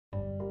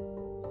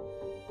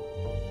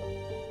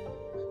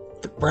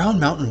Brown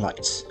Mountain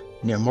lights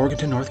near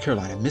Morganton, North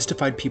Carolina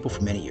mystified people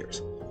for many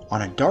years.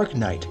 On a dark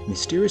night,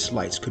 mysterious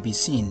lights could be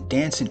seen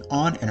dancing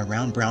on and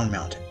around Brown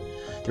Mountain.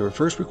 They were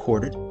first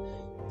recorded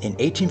in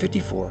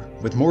 1854,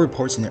 with more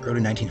reports in the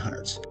early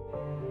 1900s.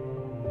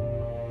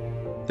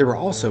 There were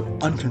also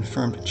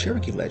unconfirmed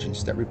Cherokee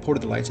legends that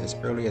reported the lights as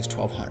early as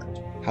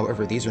 1200.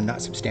 However, these are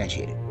not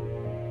substantiated.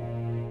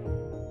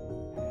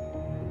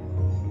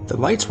 The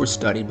lights were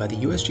studied by the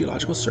U.S.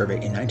 Geological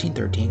Survey in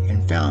 1913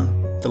 and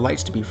found the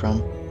lights to be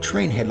from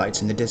train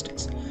headlights in the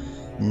distance.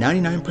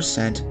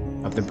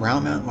 99% of the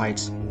Brown Mountain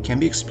lights can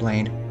be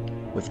explained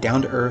with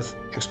down-to-earth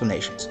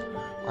explanations.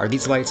 Are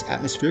these lights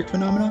atmospheric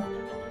phenomena,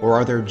 or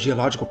are there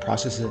geological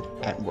processes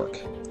at work?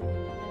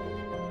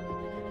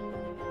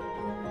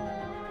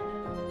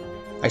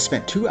 I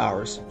spent 2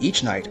 hours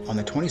each night on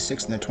the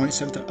 26th and the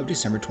 27th of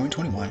December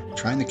 2021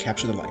 trying to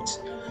capture the lights.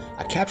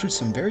 I captured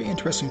some very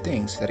interesting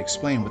things that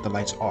explain what the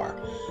lights are.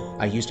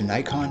 I used a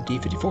Nikon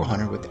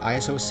D5400 with the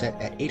ISO set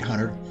at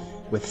 800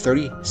 with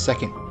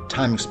 30-second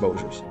time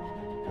exposures.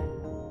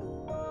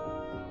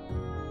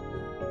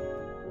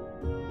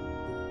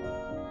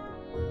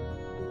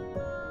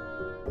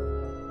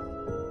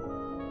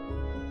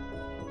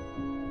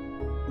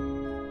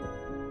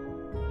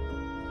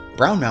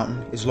 Brown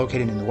Mountain is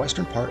located in the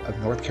western part of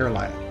North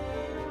Carolina.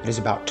 It is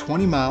about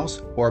 20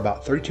 miles or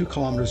about 32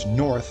 kilometers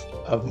north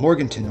of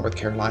Morganton, North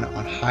Carolina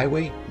on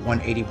Highway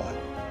 181.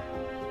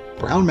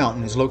 Brown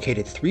Mountain is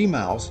located 3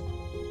 miles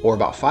or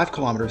about 5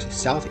 kilometers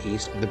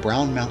southeast of the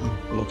Brown Mountain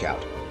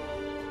Lookout.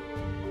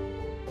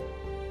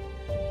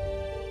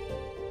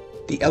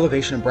 The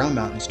elevation of Brown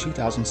Mountain is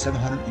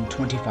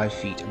 2,725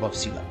 feet above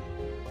sea level.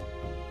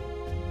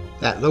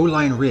 That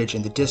low-lying ridge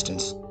in the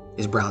distance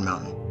is Brown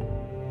Mountain.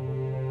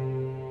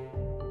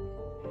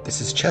 This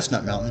is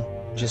Chestnut Mountain,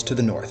 just to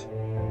the north.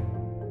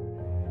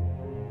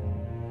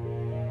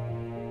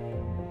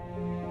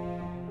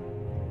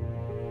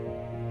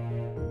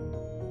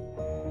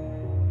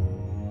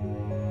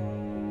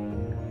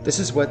 This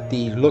is what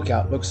the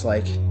lookout looks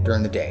like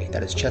during the day.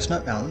 That is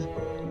Chestnut Mountain,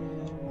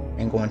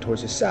 and going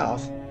towards the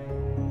south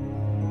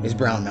is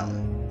Brown Mountain.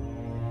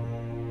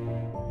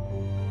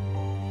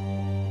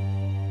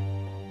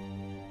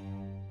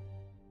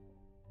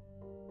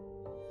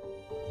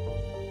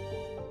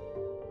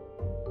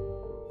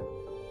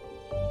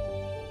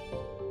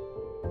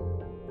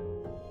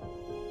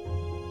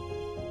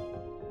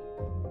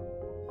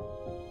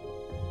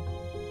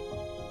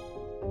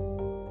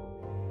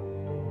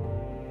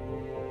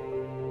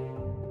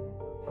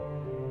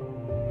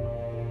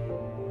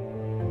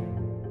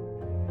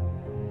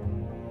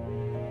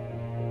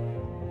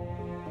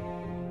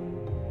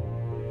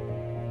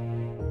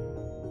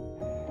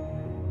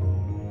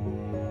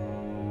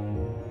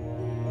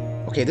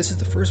 Okay, this is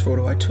the first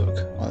photo I took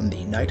on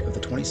the night of the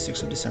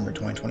 26th of December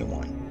 2021,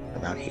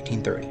 around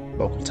 1830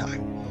 local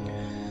time.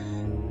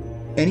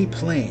 Any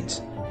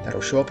planes that will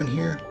show up in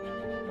here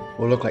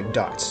will look like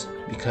dots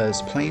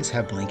because planes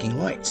have blinking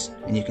lights,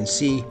 and you can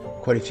see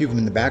quite a few of them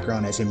in the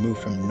background as they move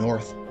from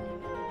north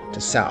to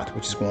south,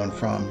 which is going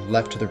from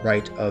left to the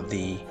right of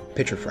the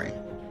picture frame.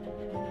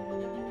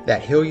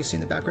 That hill you see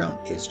in the background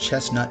is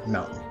Chestnut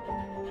Mountain.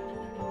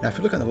 Now if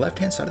you look on the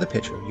left-hand side of the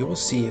picture, you will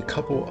see a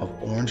couple of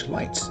orange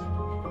lights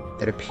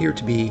that appear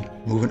to be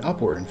moving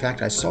upward. In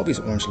fact, I saw these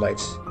orange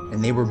lights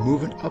and they were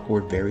moving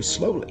upward very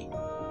slowly.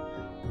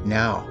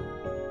 Now,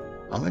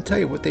 I'm going to tell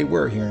you what they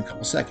were here in a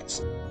couple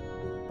seconds.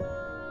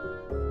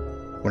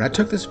 When I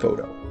took this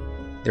photo,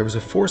 there was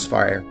a forest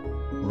fire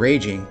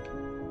raging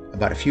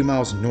about a few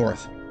miles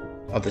north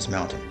of this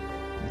mountain.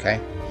 Okay?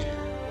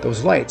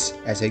 Those lights,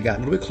 as they got a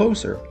little bit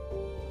closer,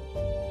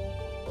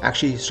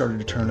 actually started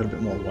to turn a little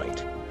bit more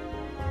white.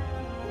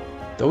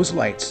 Those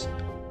lights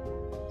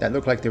that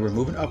looked like they were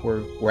moving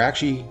upward were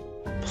actually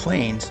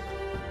planes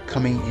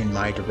coming in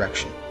my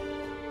direction.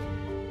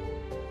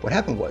 What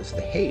happened was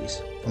the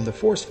haze from the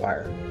forest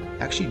fire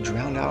actually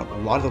drowned out a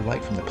lot of the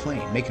light from the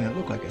plane, making it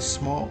look like a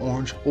small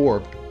orange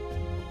orb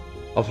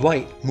of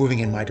light moving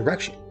in my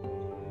direction.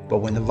 But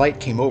when the light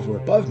came over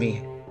above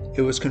me,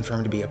 it was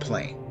confirmed to be a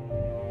plane.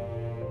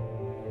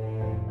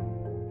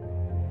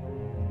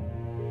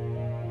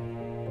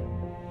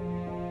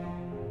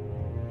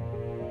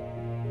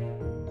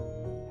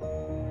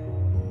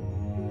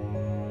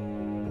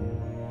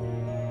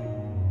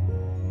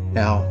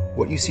 Now,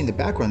 what you see in the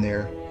background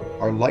there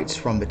are lights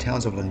from the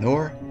towns of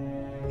Lenoir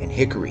and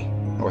Hickory,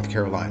 North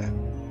Carolina.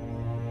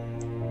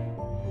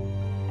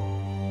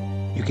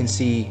 You can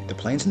see the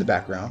planes in the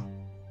background.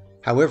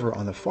 However,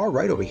 on the far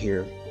right over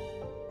here,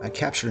 I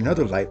captured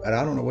another light, but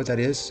I don't know what that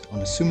is. I'm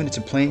assuming it's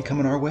a plane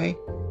coming our way,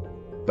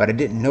 but I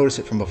didn't notice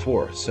it from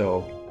before,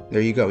 so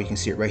there you go, you can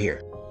see it right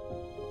here.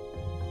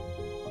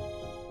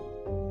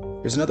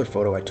 Here's another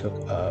photo I took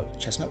of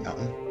Chestnut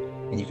Mountain,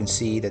 and you can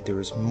see that there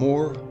was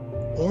more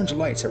orange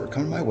lights that were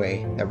coming my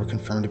way that were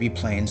confirmed to be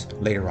planes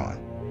later on.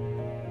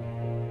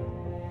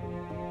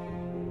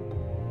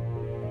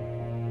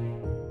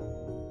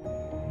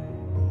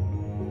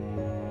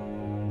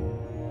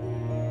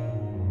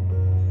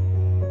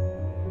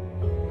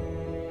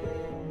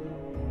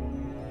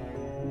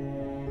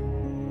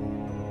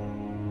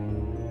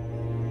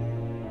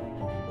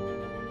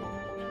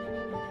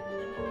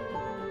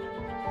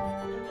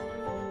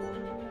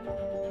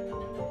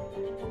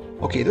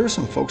 Okay, there were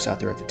some folks out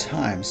there at the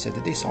time said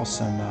that they saw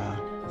some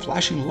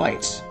flashing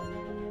lights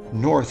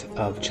north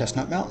of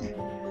Chestnut Mountain.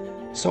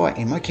 So I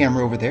aimed my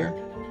camera over there,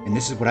 and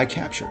this is what I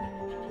captured.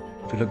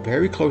 If you look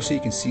very closely,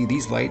 you can see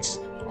these lights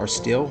are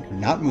still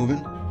not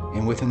moving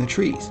and within the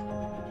trees.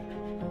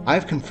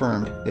 I've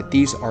confirmed that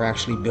these are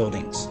actually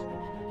buildings.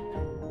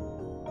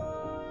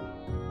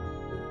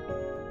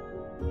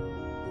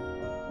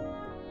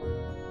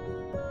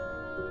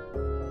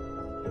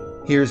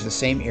 Here's the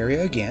same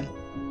area again,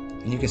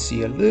 and you can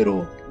see a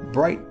little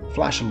bright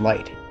flash of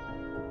light.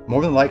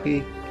 More than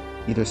likely,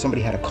 either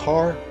somebody had a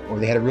car or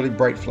they had a really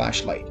bright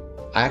flashlight.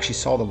 I actually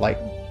saw the light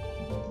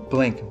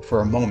blink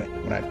for a moment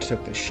when I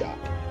took this shot.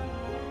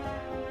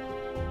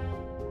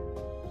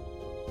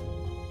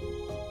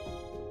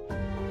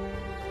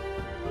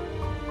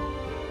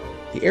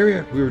 The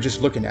area we were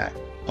just looking at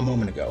a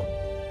moment ago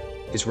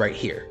is right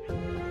here,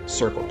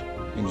 circled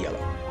in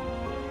yellow.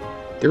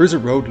 There is a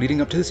road leading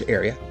up to this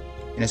area,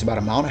 and it's about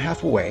 1.5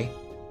 miles away,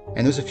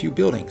 and there's a few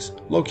buildings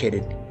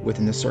located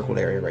within the circled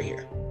area right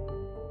here.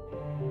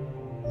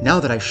 Now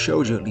that I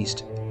showed you at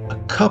least a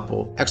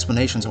couple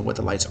explanations on what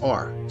the lights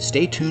are,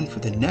 stay tuned for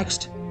the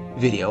next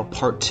video,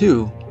 part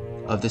 2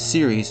 of the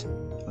series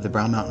of the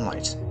Brown Mountain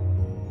Lights.